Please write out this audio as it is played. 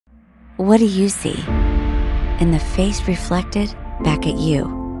What do you see in the face reflected back at you?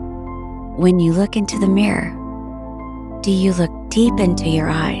 When you look into the mirror, do you look deep into your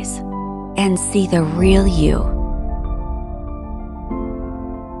eyes and see the real you?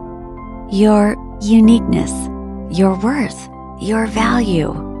 Your uniqueness, your worth, your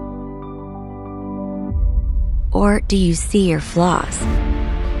value? Or do you see your flaws,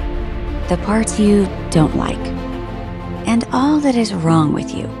 the parts you don't like, and all that is wrong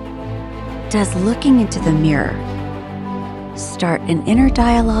with you? Does looking into the mirror start an inner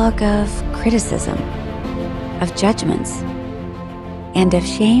dialogue of criticism, of judgments, and of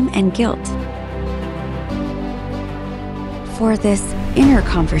shame and guilt? For this inner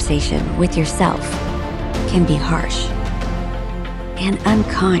conversation with yourself can be harsh and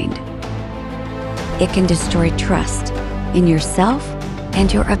unkind. It can destroy trust in yourself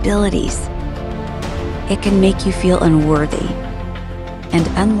and your abilities. It can make you feel unworthy and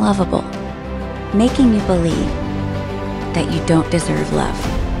unlovable, making you believe that you don't deserve love.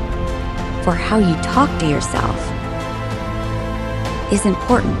 For how you talk to yourself is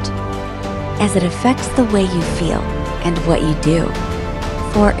important, as it affects the way you feel and what you do.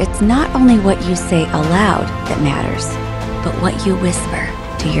 For it's not only what you say aloud that matters, but what you whisper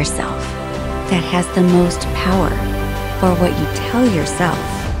to yourself that has the most power. For what you tell yourself,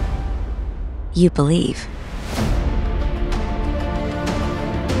 you believe.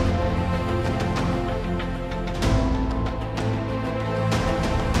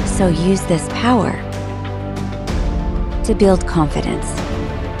 So use this power to build confidence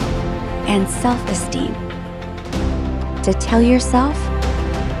and self-esteem, to tell yourself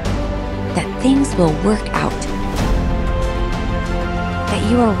that things will work out, that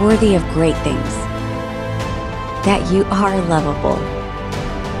you are worthy of great things, that you are lovable,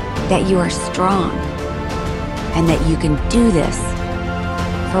 that you are strong, and that you can do this.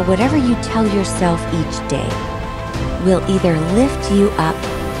 For whatever you tell yourself each day will either lift you up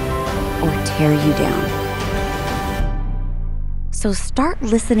or tear you down. So start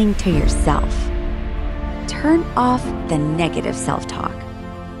listening to yourself. Turn off the negative self-talk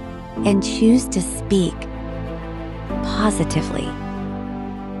and choose to speak positively,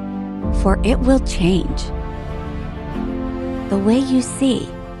 for it will change the way you see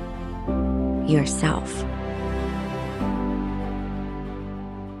yourself.